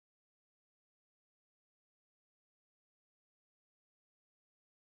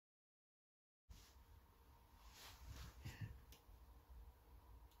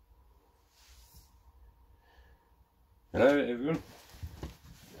Hello everyone,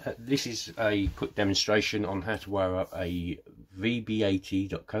 this is a quick demonstration on how to wire up a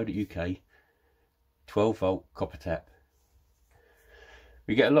vb80.co.uk 12 volt copper tap.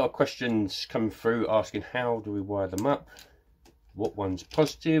 We get a lot of questions coming through asking how do we wire them up, what one's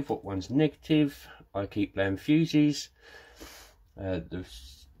positive, what one's negative. I keep laying fuses.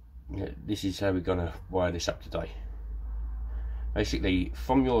 This is how we're going to wire this up today. Basically,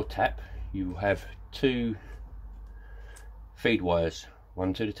 from your tap you will have two feed wires,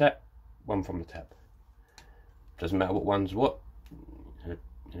 one to the tap, one from the tap. Doesn't matter what one's what,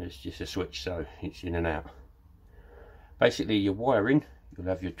 it's just a switch, so it's in and out. Basically, your wiring, you'll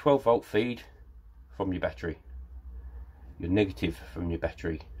have your 12 volt feed from your battery, your negative from your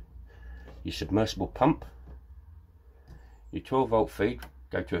battery, your submersible pump, your 12 volt feed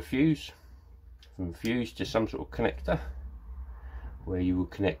go to a fuse, from fuse to some sort of connector where you will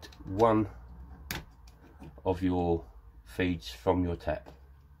connect one of your feeds from your tap.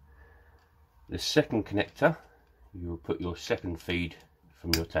 The second connector, you will put your second feed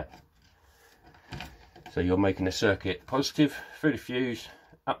from your tap. So you're making a circuit positive through the fuse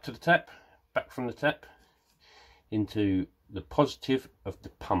up to the tap, back from the tap into the positive of the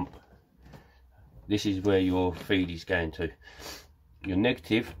pump. This is where your feed is going to. Your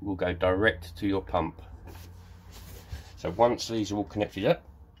negative will go direct to your pump. So once these are all connected up,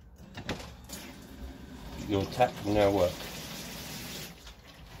 your tap will now work.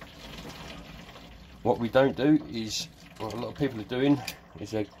 What we don't do is, what a lot of people are doing,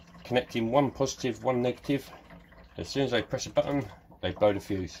 is they're connecting one positive, one negative. As soon as they press a button, they blow the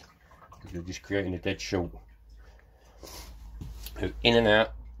fuse, because they're just creating a dead short. So in and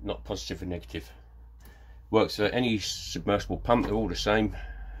out, not positive and negative. Works for any submersible pump, they're all the same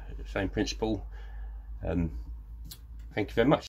principle. Thank you very much.